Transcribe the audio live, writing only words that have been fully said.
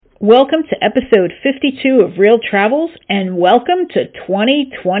Welcome to episode 52 of Real Travels, and welcome to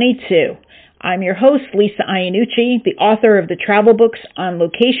 2022. I'm your host, Lisa Iannucci, the author of the travel books On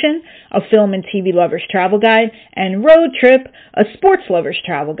Location, a film and TV lover's travel guide, and Road Trip, a sports lover's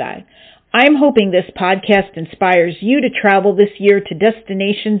travel guide. I'm hoping this podcast inspires you to travel this year to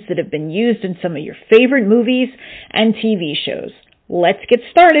destinations that have been used in some of your favorite movies and TV shows. Let's get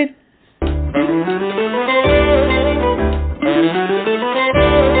started.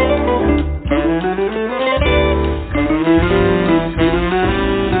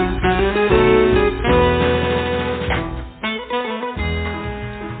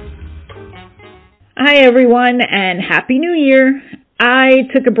 Hi everyone, and Happy New Year. I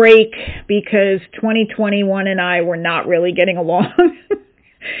took a break because 2021 and I were not really getting along.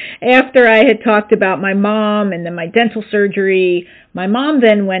 After I had talked about my mom and then my dental surgery, my mom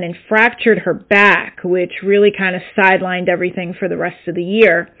then went and fractured her back, which really kind of sidelined everything for the rest of the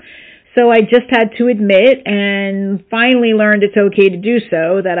year. So I just had to admit and finally learned it's okay to do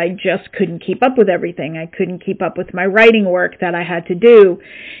so, that I just couldn't keep up with everything. I couldn't keep up with my writing work that I had to do,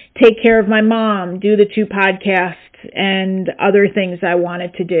 take care of my mom, do the 2 podcasts, and other things I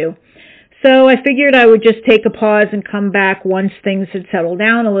wanted to do. So I figured I would just take a pause and come back once things had settled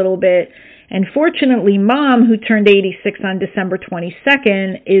down a little bit. And fortunately, Mom, who turned 86 on December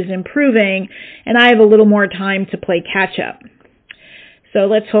 22nd, is improving, and I have a little more time to play catch-up. So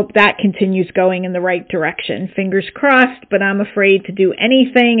let's hope that continues going in the right direction. Fingers crossed, but I'm afraid to do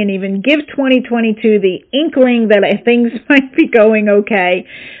anything and even give 2022 the inkling that things might be going okay.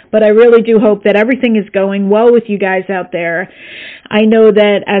 But I really do hope that everything is going well with you guys out there. I know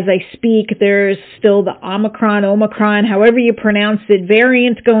that as I speak, there's still the Omicron, however you pronounce it,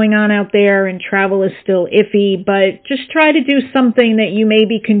 variant going on out there, and travel is still iffy, but just try to do something that you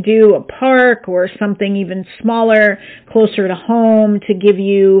maybe can do, a park or something even smaller, closer to home, to give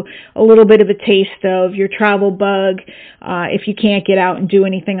you a little bit of a taste of your travel bug if you can't get out and do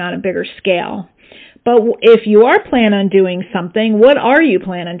anything on a bigger scale. But if you are planning on doing something, what are you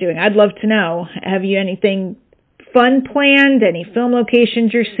planning on doing? I'd love to know. Have you anything fun planned, any film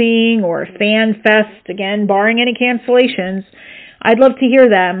locations you're seeing, or fan fest, again, barring any cancellations? I'd love to hear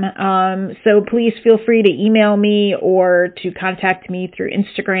them. So please feel free to email me or to contact me through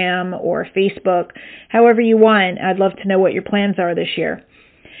Instagram or Facebook, however you want. I'd love to know what your plans are this year.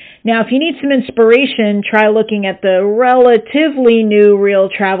 Now, if you need some inspiration, try looking at the relatively new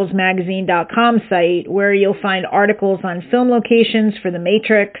RealTravelsMagazine.com site, where you'll find articles on film locations for The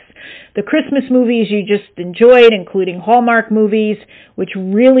Matrix, the Christmas movies you just enjoyed, including Hallmark movies, which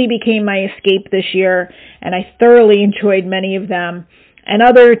really became my escape this year, and I thoroughly enjoyed many of them, and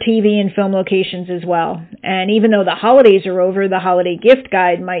other TV and film locations as well. And even though the holidays are over, the holiday gift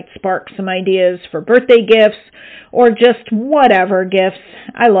guide might spark some ideas for birthday gifts or just whatever gifts.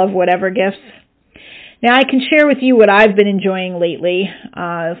 I love whatever gifts. Now, I can share with you what I've been enjoying lately.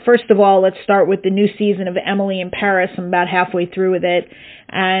 First of all, let's start with the new season of Emily in Paris. I'm about halfway through with it,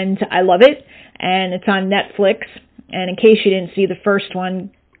 and I love it. And it's on Netflix. And in case you didn't see the first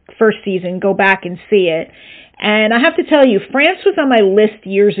season, go back and see it. And I have to tell you, France was on my list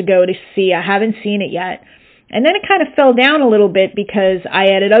years ago to see. I haven't seen it yet. And then it kind of fell down a little bit because I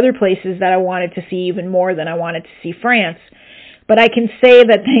added other places that I wanted to see even more than I wanted to see France. But I can say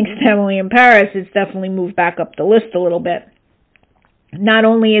that thanks to Emily in Paris, it's definitely moved back up the list a little bit. Not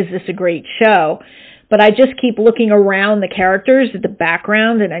only is this a great show, but I just keep looking around the characters at the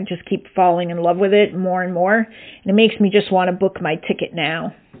background, and I just keep falling in love with it more and more. And it makes me just want to book my ticket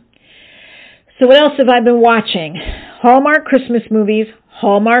now. So what else have I been watching? Hallmark Christmas movies,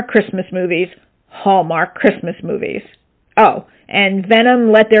 Hallmark Christmas movies, Hallmark Christmas movies. Oh, and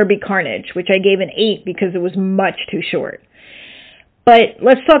Venom, Let There Be Carnage, which I gave an 8 because it was much too short. But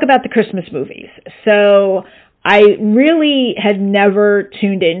let's talk about the Christmas movies. So I really had never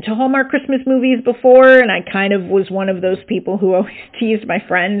tuned into Hallmark Christmas movies before, and I kind of was one of those people who always teased my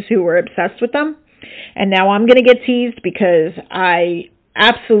friends who were obsessed with them. And now I'm going to get teased because I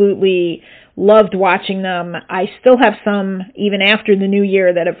absolutely loved watching them. I still have some, even after the new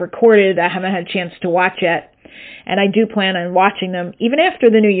year, that I've recorded I haven't had a chance to watch yet. And I do plan on watching them even after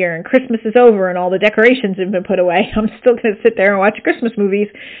the new year and Christmas is over and all the decorations have been put away. I'm still going to sit there and watch Christmas movies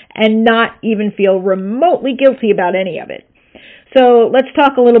and not even feel remotely guilty about any of it. So let's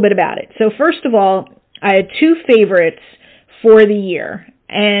talk a little bit about it. So first of all, I had 2 favorites for the year.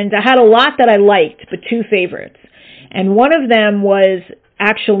 And I had a lot that I liked, but 2 favorites. And one of them was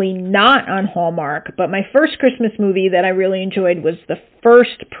actually not on Hallmark, but my first Christmas movie that I really enjoyed was the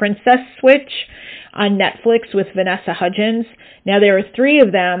first Princess Switch on Netflix with Vanessa Hudgens. Now, there are 3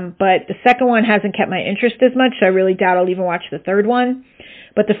 of them, but the second one hasn't kept my interest as much, so I really doubt I'll even watch the third one.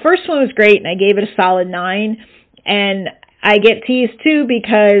 But the first one was great, and I gave it a solid 9. And I get teased too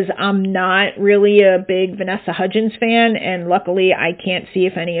because I'm not really a big Vanessa Hudgens fan, and luckily I can't see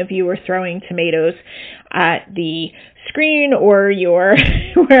if any of you are throwing tomatoes at the screen or your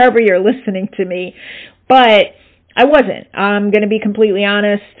wherever you're listening to me. But I wasn't. I'm going to be completely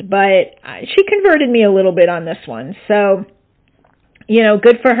honest, but she converted me a little bit on this one. So,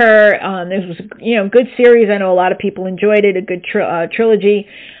 good for her. This was, good series. I know a lot of people enjoyed it, a good trilogy.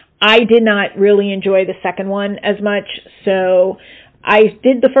 I did not really enjoy the second one as much, so I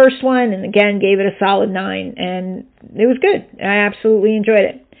did the first one and again gave it a solid 9, and it was good. I absolutely enjoyed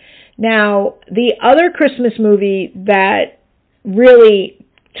it. Now, the other Christmas movie that really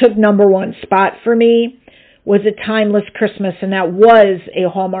took number 1 spot for me was A Timeless Christmas, and that was a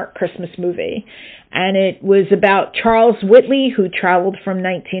Hallmark Christmas movie. And it was about Charles Whitley, who traveled from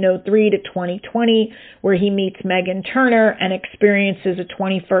 1903 to 2020, where he meets Meghan Turner and experiences a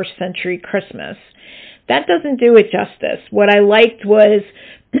 21st century Christmas. That doesn't do it justice. What I liked was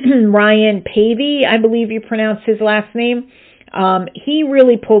Ryan Pavey, I believe you pronounce his last name. He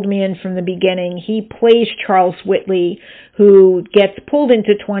really pulled me in from the beginning. He plays Charles Whitley, who gets pulled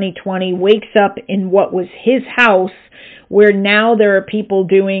into 2020, wakes up in what was his house, where now there are people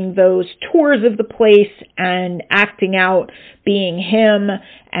doing those tours of the place and acting out being him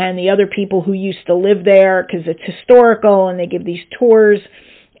and the other people who used to live there because it's historical, and they give these tours.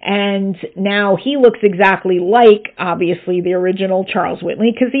 And now he looks exactly like, obviously, the original Charles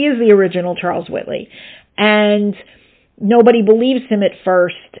Whitley, because he is the original Charles Whitley. And nobody believes him at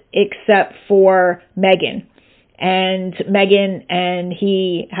first except for Meghan. And Meghan and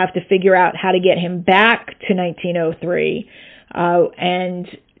he have to figure out how to get him back to 1903. And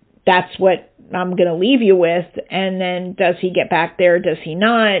that's what I'm going to leave you with. And then does he get back there? Does he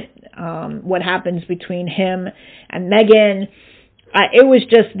not? What happens between him and Meghan? It was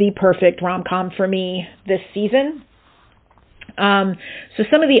just the perfect rom-com for me this season. So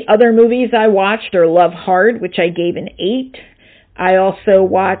some of the other movies I watched are Love Hard, which I gave an 8. I also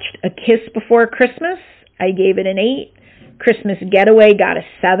watched A Kiss Before Christmas. I gave it an 8. Christmas Getaway got a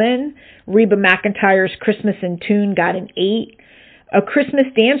 7. Reba McEntire's Christmas in Tune got an 8. A Christmas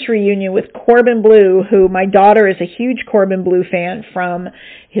Dance Reunion with Corbin Bleu, who my daughter is a huge Corbin Bleu fan from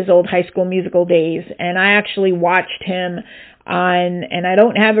his old High School Musical days. And I actually watched him on, and I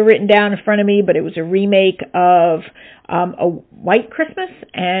don't have it written down in front of me, but it was a remake of A White Christmas,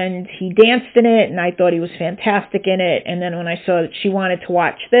 and he danced in it, and I thought he was fantastic in it. And then when I saw that she wanted to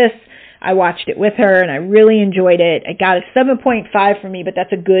watch this, I watched it with her, and I really enjoyed it. I got a 7.5 for me, but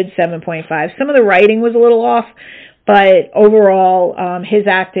that's a good 7.5. Some of the writing was a little off, but overall, his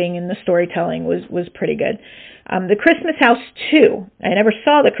acting and the storytelling was pretty good. The Christmas House 2. I never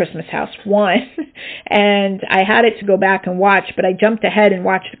saw The Christmas House 1, and I had it to go back and watch, but I jumped ahead and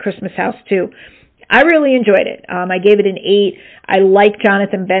watched The Christmas House 2. I really enjoyed it. I gave it an 8. I like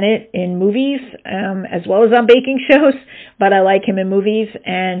Jonathan Bennett in movies, as well as on baking shows, but I like him in movies,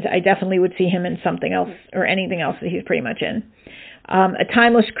 and I definitely would see him in something else or anything else that he's pretty much in. A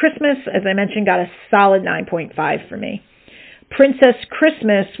Timeless Christmas, as I mentioned, got a solid 9.5 for me. Princess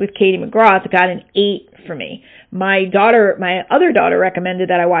Christmas with Katie McGrath got an 8 for me. My other daughter recommended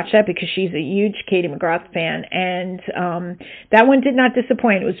that I watch that because she's a huge Katie McGrath fan, and that one did not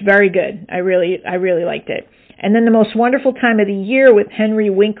disappoint. It was very good. I really liked it. And then The Most Wonderful Time of the Year with Henry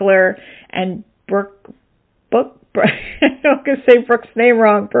Winkler and Brooke I'm going to say Brooke's name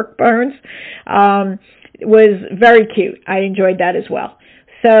wrong, Brooke Burns, was very cute. I enjoyed that as well.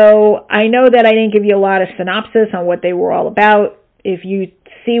 So I know that I didn't give you a lot of synopsis on what they were all about. If you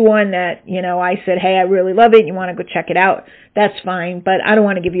see one that, I said, hey, I really love it, you want to go check it out, that's fine. But I don't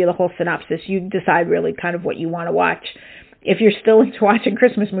want to give you the whole synopsis. You decide really kind of what you want to watch if you're still into watching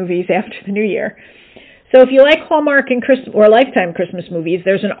Christmas movies after the new year. So if you like Hallmark and or Lifetime Christmas movies,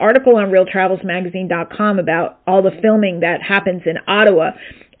 there's an article on realtravelsmagazine.com about all the filming that happens in Ottawa.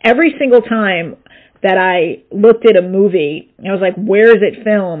 Every single time that I looked at a movie, I was like, where is it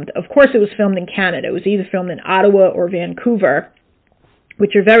filmed? Of course it was filmed in Canada. It was either filmed in Ottawa or Vancouver,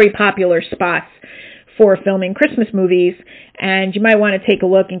 which are very popular spots for filming Christmas movies. And you might want to take a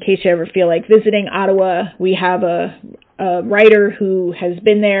look in case you ever feel like visiting Ottawa. We have a writer who has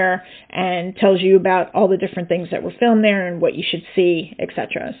been there and tells you about all the different things that were filmed there and what you should see,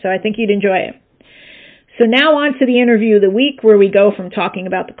 etc. So I think you'd enjoy it. So now on to the interview of the week, where we go from talking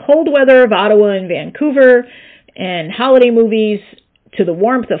about the cold weather of Ottawa and Vancouver and holiday movies to the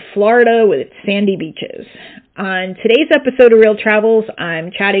warmth of Florida with its sandy beaches. On today's episode of Real Travels,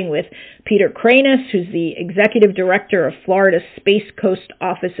 I'm chatting with Peter Kranis, who's the Executive Director of Florida's Space Coast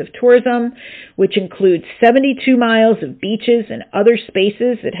Office of Tourism, which includes 72 miles of beaches and other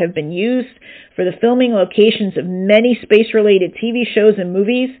spaces that have been used for the filming locations of many space-related TV shows and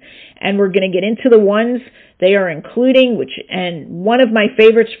movies. And we're going to get into the ones they are including, and one of my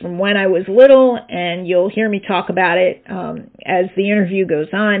favorites from when I was little, and you'll hear me talk about it as the interview goes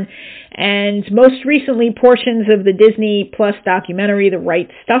on. And most recently, portions of the Disney Plus documentary, The Right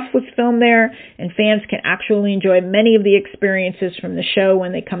Stuff, was filmed there, and fans can actually enjoy many of the experiences from the show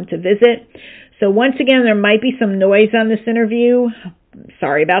when they come to visit. So once again, there might be some noise on this interview.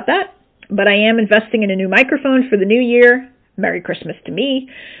 Sorry about that. But I am investing in a new microphone for the new year. Merry Christmas to me.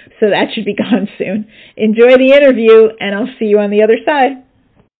 So that should be gone soon. Enjoy the interview, and I'll see you on the other side.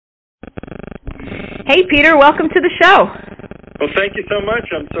 Hey, Peter, welcome to the show. Well, thank you so much.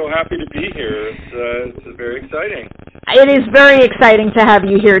 I'm so happy to be here. It's very exciting. It is very exciting to have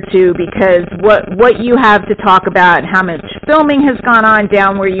you here, too, because what you have to talk about, how much filming has gone on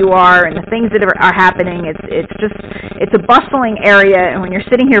down where you are, and the things that are happening, it's a bustling area, and when you're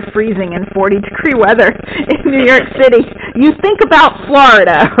sitting here freezing in 40-degree weather in New York City, you think about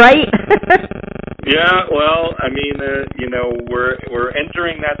Florida, right? Yeah, well, I mean, we're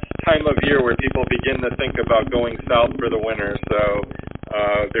entering that time of year where people begin to think about going south for the winter, so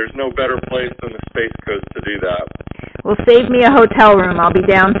there's no better place than the Space Coast to do that. Well, save me a hotel room. I'll be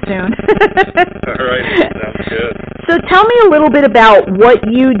down soon. All right, sounds good. So tell me a little bit about what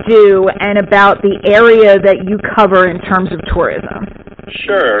you do and about the area that you cover in terms of tourism.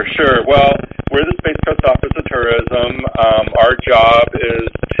 Sure. Well, we're the Space Coast Office of Tourism. Our job is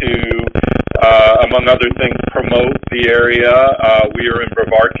to, among other things, promote the area. We are in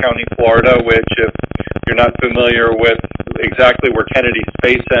Brevard County, Florida, which, if you're not familiar with exactly where Kennedy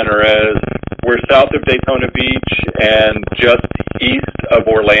Space Center is, we're south of Daytona Beach and just east of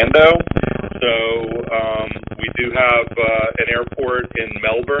Orlando. So we do have an airport in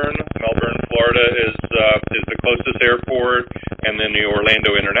Melbourne. Melbourne, Florida is the closest airport, and then the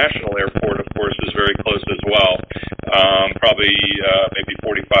Orlando International Airport, of course, is very close as well. Probably maybe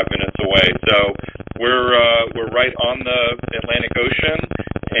 45 minutes away. So we're right on the Atlantic Ocean,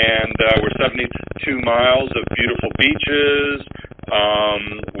 and we're 72 miles of beautiful beaches.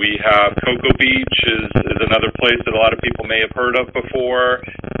 We have Cocoa Beach is another place that a lot of people may have heard of before.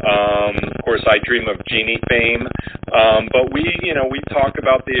 Of course, I Dream of Jeanie fame. But we talk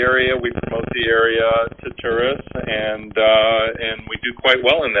about the area, we promote the area to tourists, and we do quite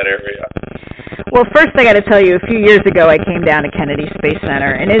well in that area. Well, first I got to tell you, a few years ago I came down to Kennedy Space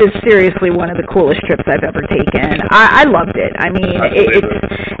Center, and it is seriously one of the coolest trips I've ever taken. I loved it. I mean,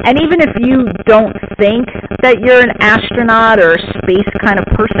 and even if you don't think that you're an astronaut or a space kind of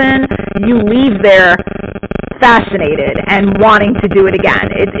person, you leave there fascinated and wanting to do it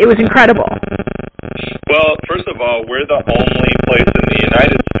again. It was incredible. Well, first of all, we're the only place in the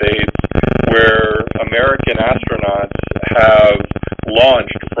United States where American astronauts have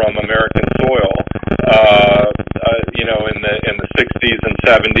launched from American soil. In the 60s and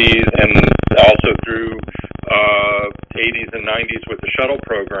 70s, and also through 80s and 90s with the shuttle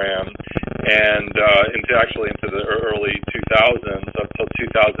program, and into the early 2000s up till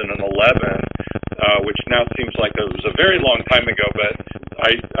 2011, which now seems like it was a very long time ago. But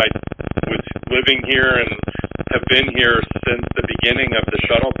I was living here and have been here since the beginning of the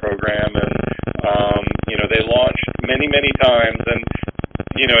shuttle program, and they launched many times, and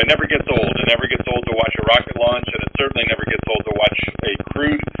it never gets old. It never gets old to watch a rocket launch, and it certainly never gets old to watch a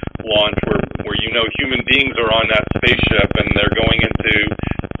crewed launch where human beings are on that spaceship and they're going into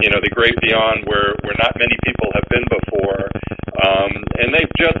the great beyond where not many people have been before. And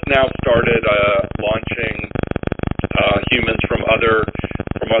they've just now started launching humans from other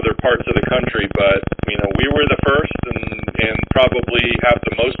parts of the country, but we were the first and probably have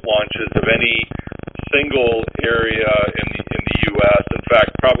the most launches of any single area in the U.S. In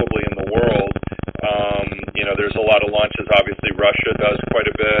fact, probably in the world. There's a lot of launches. Obviously, Russia does quite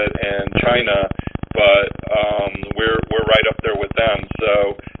a bit, and China, but we're right up there with them.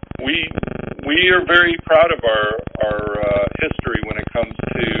 So we are very proud of our history when it comes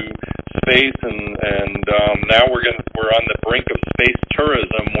to space, and now we're on the brink of space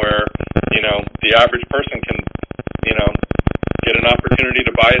tourism, where the average person can get an opportunity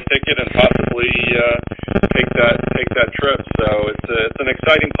to buy a ticket and possibly take that trip. So it's an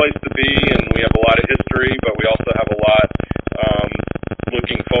exciting place to be, and we have a lot of history, but we also have a lot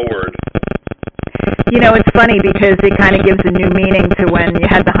looking forward. It's funny because it kind of gives a new meaning to when you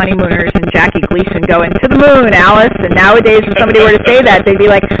had the honeymooners and Jackie Gleason going, "To the moon, Alice." And nowadays, if somebody were to say that, they'd be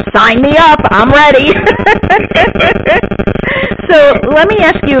like, "Sign me up, I'm ready." So let me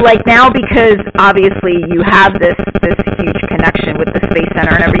ask you, like, now, because obviously you have this huge connection with the Space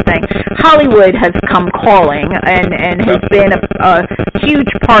Center and everything, Hollywood has come calling and has been a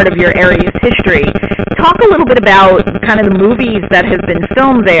huge part of your area's history. Talk a little bit about kind of the movies that have been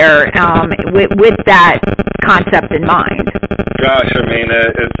filmed there with that concept in mind. Gosh, I mean,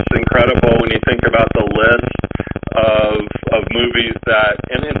 it's incredible when you think about the list of movies that,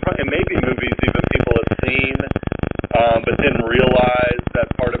 and maybe movies even people have seen, but didn't realize that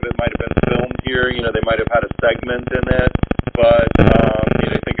part of it might have been filmed here. You know, they might have had a segment in it, but you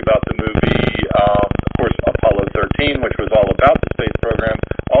know, think about the movie, of course, Apollo 13, which was all about the space program,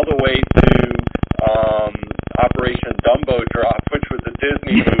 all the way to Operation Dumbo Drop, which was a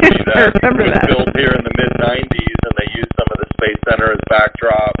Disney movie that was filmed here in the mid-'90s, and they used some of the Space Center as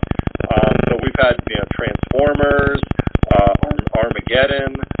backdrop. So we've had, you know, Transformers,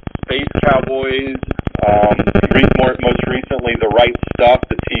 Armageddon, Space Cowboys, most recently The Right Stuff,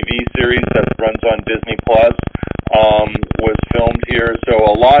 the TV series that runs on Disney Plus, was filmed here. So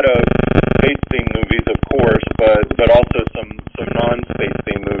a lot of space-themed movies, of course, but also some non-space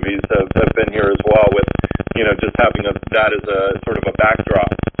themed movies have been here as well, with, you know, just having that as a sort of a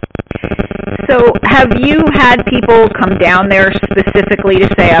backdrop. So have you had people come down there specifically to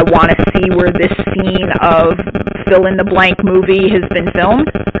say, "I want to see where this scene of fill-in-the-blank movie has been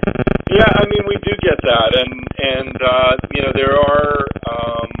filmed"? Yeah, I mean, we do get that, and you know, there are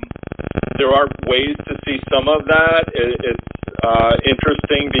ways to see some of that. It's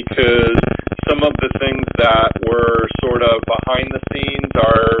interesting because some of the things that were sort of behind the scenes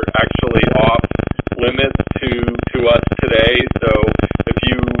are actually off limits to us today. So if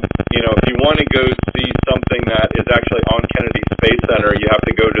you want to go see something that is actually on Kennedy Space Center, you have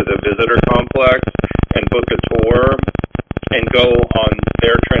to go to the visitor complex and book a tour and go on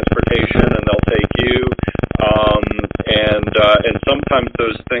their transportation, and they'll take you. And sometimes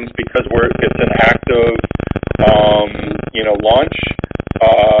those things, because it's an active launch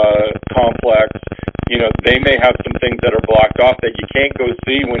complex, you know, they may have some things that are blocked off that you can't go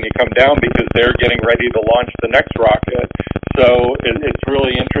see when you come down because they're getting ready to launch the next rocket. So it's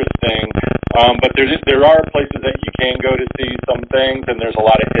really interesting. But there are places that you can go to see some things, and there's a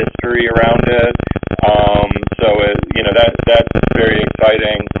lot of history around it. So that's very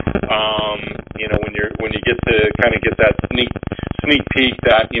exciting. You know, when you get to kind of get that sneak peek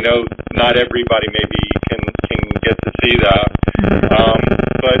that, you know, not everybody maybe can get to see that.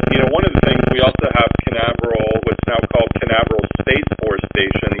 But you know, one of the things, we also have Canaveral, what's now called Canaveral Space Force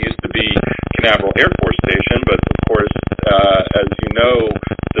Station. It used to be Canaveral Air Force Station, but of course, as you know,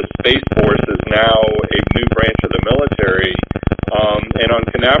 the Space Force is now a new branch of the military. And on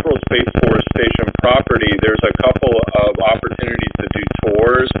Canaveral Space Force Station property, there's a couple of opportunities to do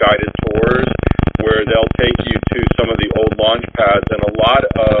tours, guided tours, where they'll take you to some of the old launch pads. And a lot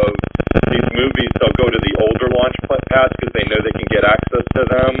of these movies, they'll go to the older launch pads because they know they can get access to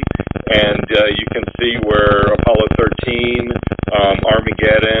them. And you can see where Apollo 13,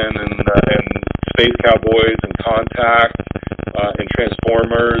 Armageddon, and Space Cowboys, and Contact, and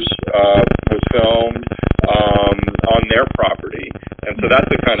Transformers was filmed on their property. And so that's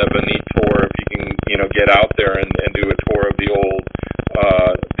a kind of a neat tour if you can, you know, get out there and do a tour of the old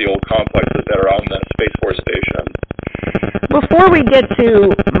complexes that are on the Space Force Station. Before we get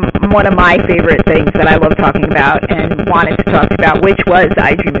to one of my favorite things that I love talking about and wanted to talk about, which was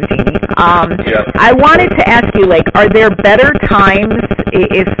I Dream of Jeanie, I wanted to ask you, like, are there better times,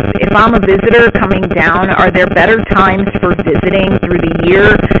 if I'm a visitor coming down, are there better times for visiting through the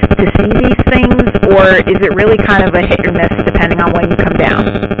year to see these things, or is it really kind of a hit or miss depending on when you come down?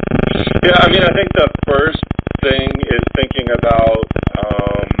 Yeah, I mean, I think the first thing is thinking about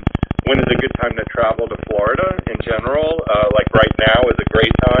when is a good time to travel to Florida in general. Like right now is a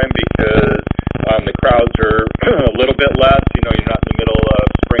great time because the crowds are a little bit less. You know, you're not in the middle of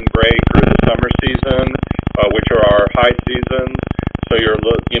spring break or the summer season, which are our high seasons. So you're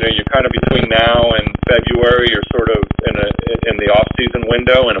kind of between now and February. You're sort of in the off-season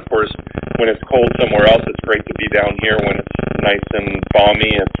window, and of course, when it's cold somewhere else, it's great to be down here when it's nice and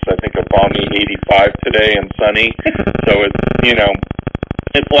balmy. It's, I think, a balmy 85 today and sunny. So it's, you know,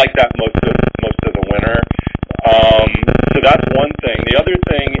 it's like that most of the winter. So that's one thing. The other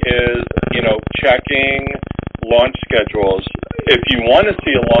thing is, you know, checking launch schedules. If you want to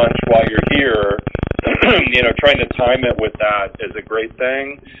see a launch while you're here, you know, trying to time it with that is a great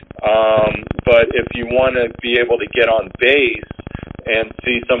thing. But if you want to be able to get on base and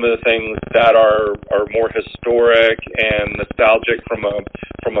see some of the things that are more historic and nostalgic from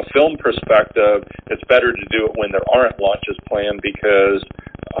a film perspective, it's better to do it when there aren't launches planned because,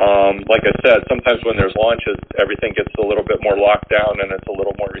 like I said, sometimes when there's launches, everything gets a little bit more locked down and it's a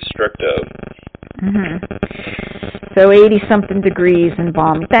little more restrictive. Mm-hmm. So 80-something degrees and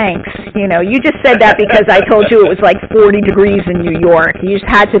balmy. Thanks. You just said that because I told you it was like 40 degrees in New York. You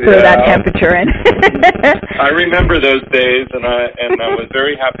just had to throw that temperature in. I remember those days, and I was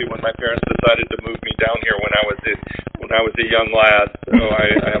very happy when my parents decided to move me down here when I was a young lad. So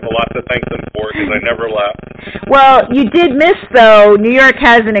I have a lot to thank them for because I never left. Well, you did miss, though. New York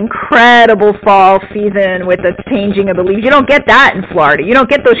has an incredible fall season with the changing of the leaves. You don't get that in Florida. You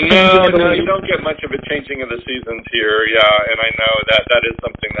don't get those changing of the leaves. No, you don't get much of a changing of the seasons here. Yeah, and I know that is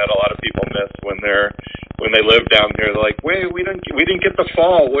something that a lot of people miss when they live down here. They're like, wait, we didn't get the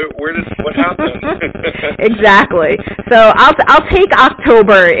fall. What happened? Exactly. So I'll take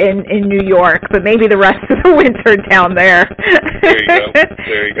October in New York, but maybe the rest of the winter down there.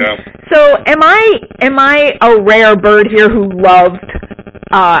 There you go. So am I a rare bird here who loved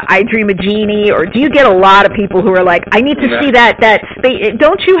I Dream of Jeanie, or do you get a lot of people who are like, I need to see that space?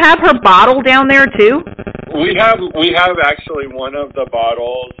 Don't you have her bottle down there too? We have actually one of the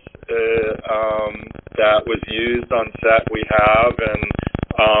bottles that was used on set. We have,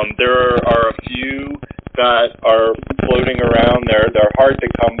 and there are a few that are floating around. They're hard to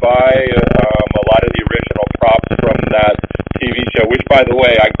come by. A lot of the original props from that TV show, which by the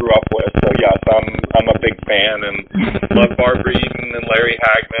way I grew up with. So yes, I'm a big fan and love Barbara Eden and Larry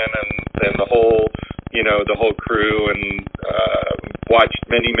Hagman and the whole crew, and watched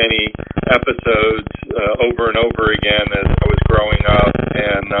many episodes over and over again as I was growing up,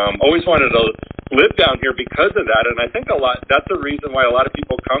 and always wanted to live down here because of that. And I think that's the reason why a lot of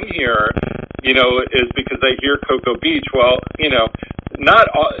people come here, is because they hear Cocoa Beach. Well, not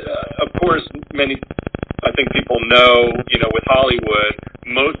of course I think people know, with Hollywood,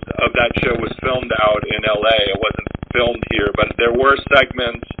 most of that show was filmed out in LA. It wasn't filmed here, but there were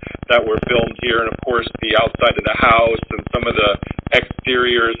segments that were filmed here, and of course the outside of the house and some of the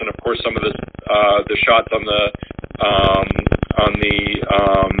exteriors, and of course some of the shots on the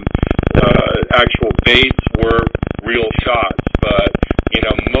actual base were real shots. But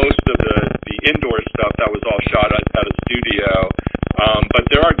most of the indoor stuff, that was all shot at a studio. But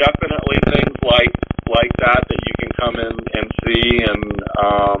there are definitely things like that you can come in and see, and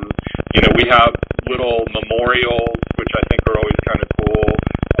we have little memorials, which I think are always kind of cool.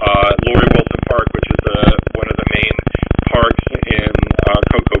 Lori Wilson Park, which is one of the main parks in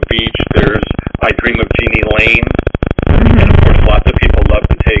Cocoa Beach. There's I Dream of Jeanie Lane, and of course lots of people love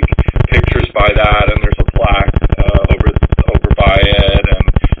to take pictures by that, and there's a plaque over by it, and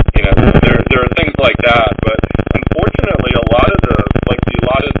there are things like that. But unfortunately, a lot of the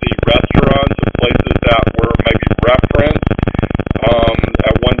restaurants and places that were maybe referenced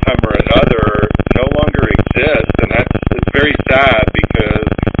at one time or another no longer exist, and it's very sad because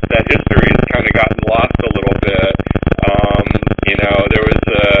that history has kind of gotten lost a little bit.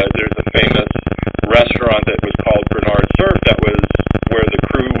 There's a famous restaurant that was called Bernard Surf that was where the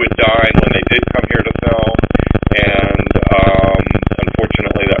crew would dine when they did come here to film, and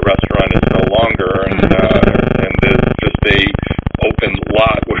unfortunately that restaurant is no longer, and there's just a open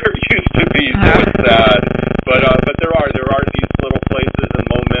lot where it used to be. So it's sad, but there are these little places and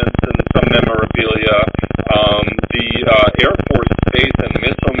moments and some memorabilia. The Air Force Space and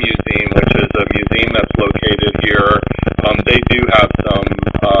Missile Museum, which is a museum that's located here, they do have some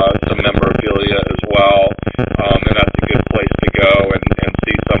memorabilia as well, and that's a good place to go and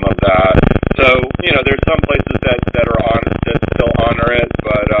see some of that. So there's some places that still honor it,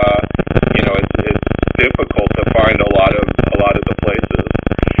 but it's difficult to find a lot of the places.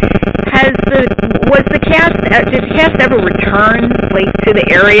 Did the cast ever return to the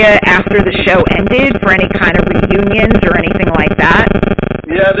area after the show ended for any kind of reunions or anything like that?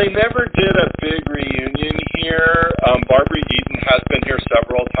 Yeah, they never did a big reunion here. Barbara Eden has been here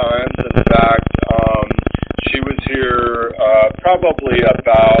several times. In fact, she was here probably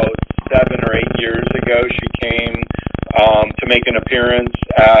about 7 or 8 years ago. She came to make an appearance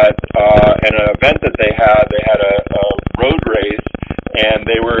at an event that they had. They had a road race, and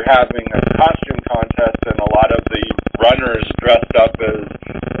they were having a costume contest, and a lot of the runners dressed up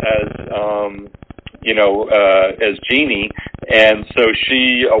as Jeanie, and so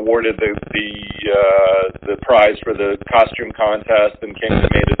she awarded the prize for the costume contest and came and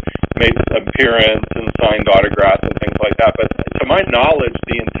made an appearance and signed autographs and things like that. But to my knowledge,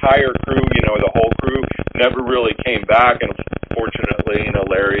 the entire crew, the whole crew, never really came back. And fortunately,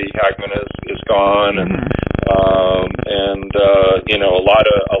 Larry Hagman is gone, and a lot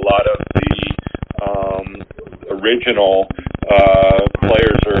of the original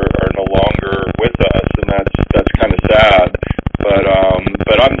players are no longer with us, and that's kind of sad. But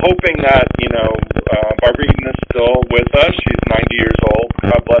I'm hoping that Barbara Eden is still with us. She's 90 years old.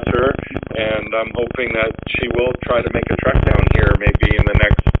 God bless her. And I'm hoping that she will try to make a trek down here, maybe in the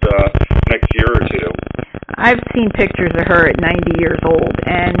next year or two. I've seen pictures of her at 90 years old,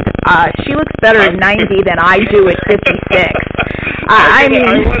 and she looks better at 90 than I do at 56. I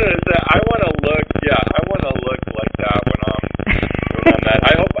want to look like that when I'm that.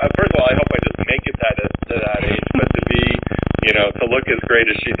 First of all, I hope I just make it to that age, but to be, to look as great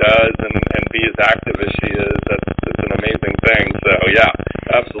as she does and be as active as she is, that's an amazing thing. So yeah,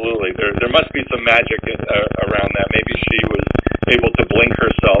 absolutely. There must be some magic around that. Maybe she was able to blink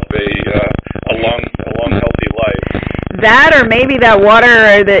herself a long healthy life. That, or maybe that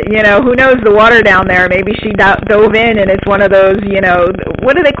water that, who knows the water down there. Maybe she dove in and it's one of those,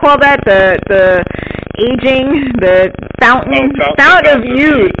 what do they call that? The aging, the fountain of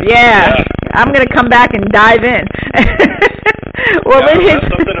youth. Yeah. I'm going to come back and dive in. Well, there's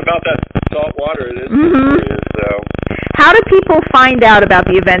something about that salt water. It is serious, so. How do people find out about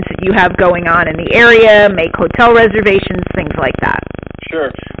the events that you have going on in the area, make hotel reservations, things like that? Sure.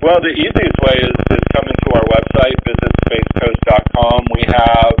 Well, the easiest way is coming to our website, visit spacecoast.com. We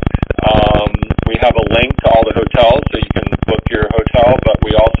have a link to all the hotels, so you can book your hotel, but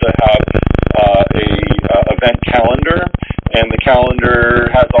we also have a event calendar, and the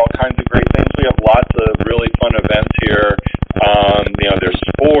calendar has all kinds of great things. We have lots of really fun events here. There's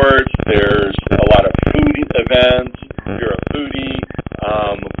sports, there's a lot of food events. If you're a foodie,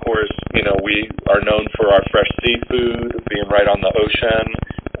 of course, we are known for our fresh seafood, being right on the ocean,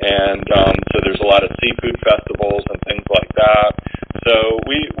 and so there's a lot of seafood festivals and things like that. So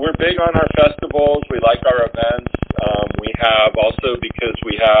we're big on our festivals. We like our events. We have also, because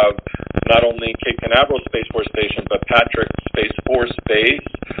we have not only Cape Canaveral Space Force Station, but Patrick Space Force Base.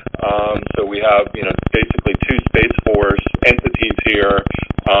 So we have, basically two Space Force entities here.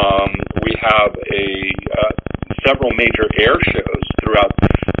 We have several major air shows throughout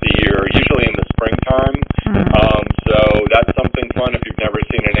the year, usually in the springtime. So that's something fun. If you've never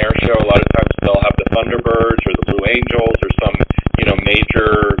seen an air show, a lot of times they'll have the Thunderbirds or the Blue Angels or some,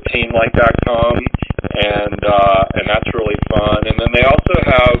 major team like that come, and that's really fun. And then they also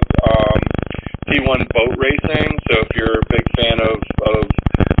have T1 boat racing. So if you're a big fan of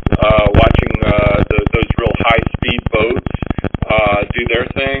watching those real high speed boats do their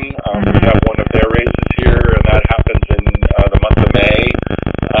thing, we have one of their races here, and that happens in the month of May.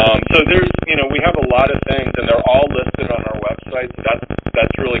 So there's, we have a lot of things, and they're all listed on our website. So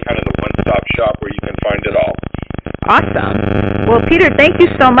that's really kind of the one-stop shop where you can find it all. Awesome. Well, Peter, thank you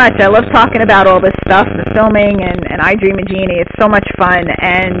so much. I love talking about all this stuff, the filming, and I Dream of Jeanie. It's so much fun,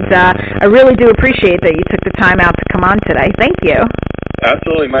 and I really do appreciate that you took the time out to come on today. Thank you.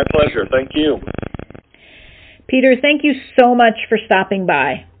 Absolutely. My pleasure. Thank you. Peter, thank you so much for stopping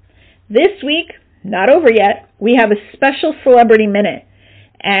by. This week, not over yet, we have a special Celebrity Minute.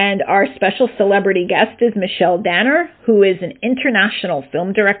 And our special celebrity guest is Michelle Danner, who is an international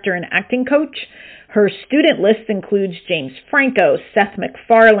film director and acting coach. Her student list includes James Franco, Seth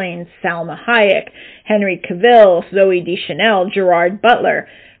MacFarlane, Salma Hayek, Henry Cavill, Zooey Deschanel, Gerard Butler,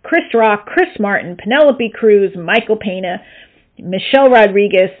 Chris Rock, Chris Martin, Penelope Cruz, Michael Pena, Michelle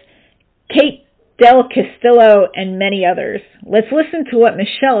Rodriguez, Kate Del Castillo, and many others. Let's listen to what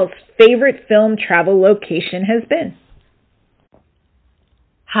Michelle's favorite film travel location has been.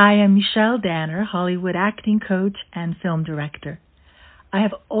 Hi, I'm Michelle Danner, Hollywood acting coach and film director. I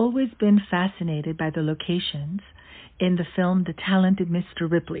have always been fascinated by the locations in the film The Talented Mr.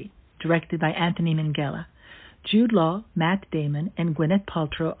 Ripley, directed by Anthony Minghella. Jude Law, Matt Damon, and Gwyneth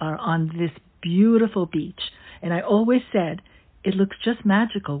Paltrow are on this beautiful beach, and I always said, it looks just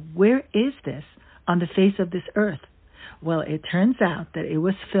magical. Where is this on the face of this earth? Well, it turns out that it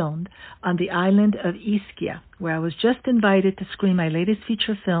was filmed on the island of Ischia, where I was just invited to screen my latest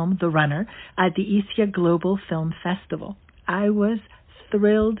feature film, The Runner, at the Ischia Global Film Festival. I was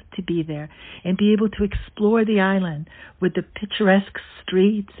thrilled to be there and be able to explore the island with the picturesque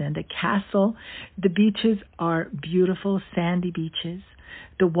streets and the castle. The beaches are beautiful, sandy beaches.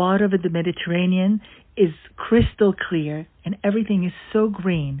 The water of the Mediterranean is crystal clear, and everything is so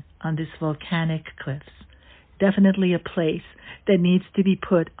green on these volcanic cliffs. Definitely a place that needs to be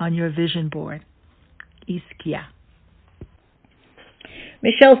put on your vision board. Ischia.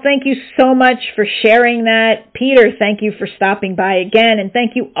 Michelle, thank you so much for sharing that. Peter, thank you for stopping by again, and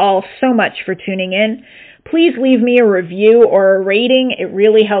thank you all so much for tuning in. Please leave me a review or a rating. It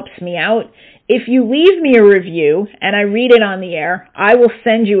really helps me out. If you leave me a review and I read it on the air, I will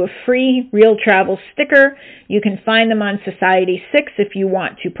send you a free Real Travel sticker. You can find them on Society 6 if you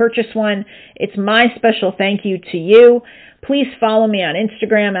want to purchase one. It's my special thank you to you. Please follow me on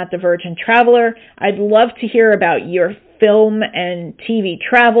Instagram at The Virgin Traveler. I'd love to hear about your film and TV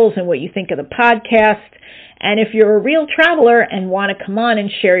travels and what you think of the podcast. And if you're a real traveler and want to come on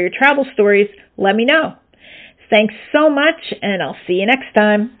and share your travel stories, let me know. Thanks so much, and I'll see you next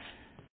time.